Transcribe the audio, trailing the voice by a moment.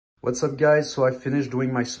What's up guys, so I finished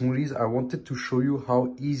doing my smoothies. I wanted to show you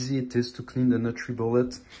how easy it is to clean the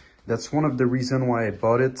NutriBullet. That's one of the reasons why I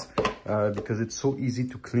bought it, because it's so easy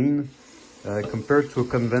to clean compared to a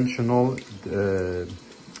conventional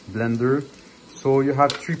blender. So you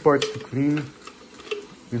have 3 parts to clean.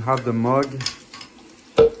 You have the mug.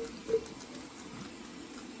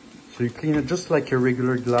 So you clean it just like a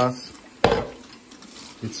regular glass.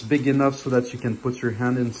 It's big enough so that you can put your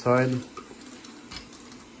hand inside.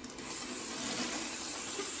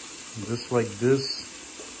 Just like this.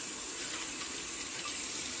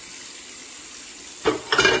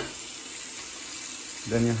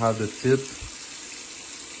 Then you have the tip.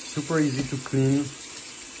 Super easy to clean.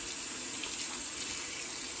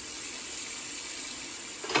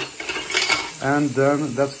 And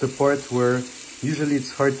then that's the part where usually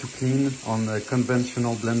it's hard to clean on the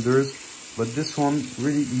conventional blenders, but this one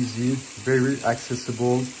really easy, very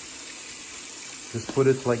accessible. Just put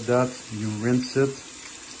it like that, you rinse it.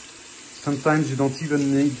 Sometimes you don't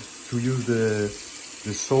even need to use the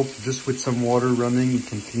soap, just with some water running you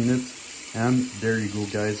can clean it. And there you go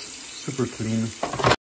guys, super clean.